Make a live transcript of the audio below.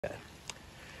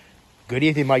Good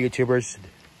evening, my YouTubers.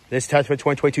 This is Test for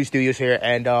 2022 Studios here,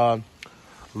 and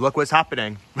look what's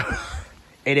happening.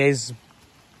 It is,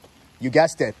 you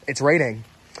guessed it, it's raining.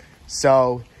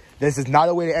 So this is not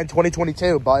a way to end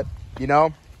 2022, but you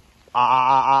know,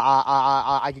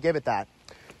 I could give it that.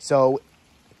 So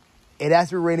it has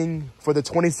been raining for the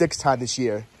 26th time this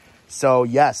year. So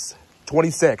yes,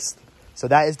 26th. So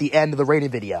that is the end of the raining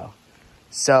video.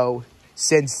 So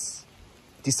since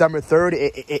December 3rd,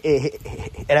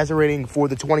 it has been raining for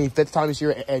the 25th time this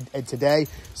year, and today,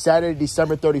 Saturday,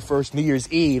 December 31st, New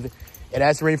Year's Eve, it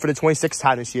has been raining for the 26th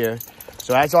time this year.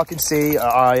 So as y'all can see,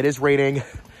 it is raining.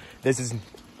 This is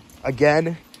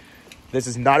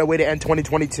not a way to end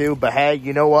 2022, but hey,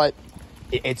 you know what?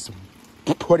 It's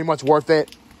pretty much worth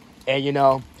it. And you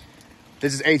know,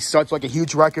 this is such a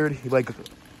huge record. Like,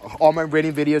 all my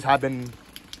rating videos have been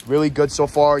really good so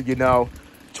far, you know.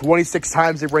 26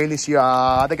 times it rained this year.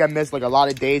 I think I missed a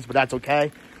lot of days, but that's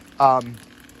okay.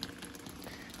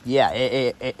 Yeah,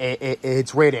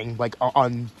 it's raining,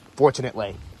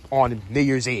 unfortunately, on New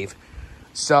Year's Eve.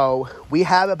 So we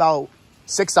have about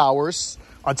 6 hours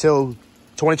until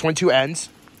 2022 ends.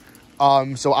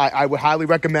 So I would highly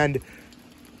recommend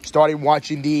starting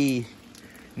watching the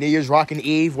New Year's Rockin'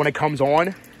 Eve when it comes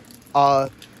on. I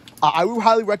would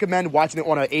highly recommend watching it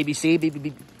on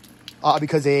ABC.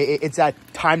 Because it's at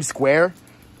Times Square.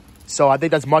 So I think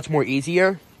that's much more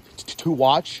easier to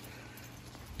watch.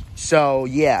 So,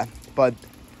 yeah. But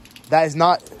that is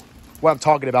not what I'm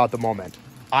talking about at the moment.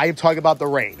 I am talking about the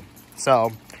rain.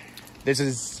 So, this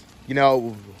is, you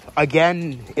know,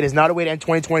 again, it is not a way to end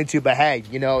 2022. But, hey,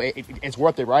 you know, it's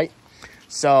worth it, right?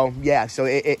 So, yeah. So,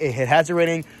 it has been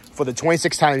raining for the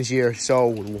 26th time this year.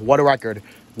 So, what a record.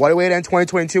 What a way to end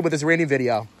 2022 with this raining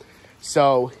video.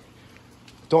 So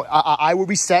I will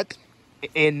be set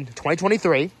in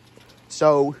 2023.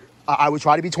 So I would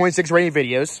try to be 26 rating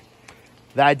videos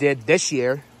that I did this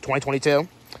year, 2022.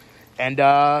 And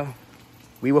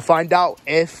we will find out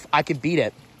if I can beat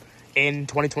it in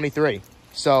 2023.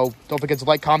 So don't forget to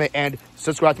like, comment, and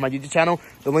subscribe to my YouTube channel.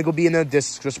 The link will be in the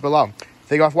description below.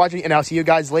 Thank you all for watching, and I'll see you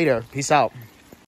guys later. Peace out.